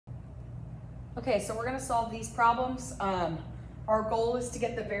Okay, so we're gonna solve these problems. Our goal is to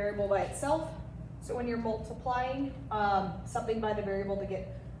get the variable by itself. So when you're multiplying something by the variable to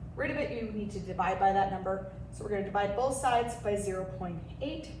get rid of it, you need to divide by that number. So we're gonna divide both sides by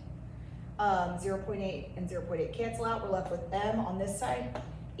 0.8. 0.8 and 0.8 cancel out. We're left with m on this side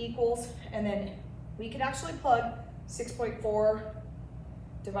equals, and then we can actually plug 6.4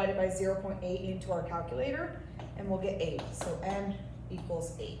 divided by 0.8 into our calculator, and we'll get 8. So m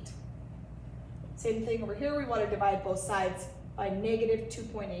equals 8. Same thing over here, we want to divide both sides by negative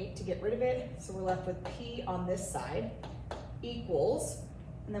 2.8 to get rid of it. So we're left with p on this side equals,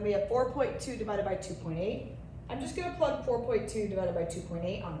 and then we have 4.2 divided by 2.8. I'm just going to plug 4.2 divided by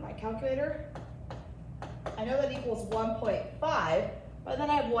 2.8 on my calculator. I know that equals 1.5, but then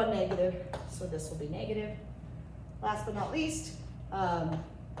I have one negative, so this will be negative. Last but not least,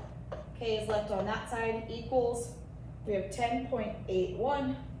 k is left on that side equals, we have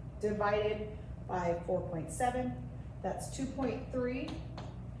 10.81 divided by 4.7, that's 2.3.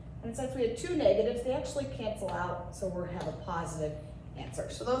 And since we had two negatives, they actually cancel out, so we'll have a positive answer.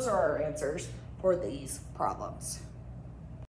 So those are our answers for these problems.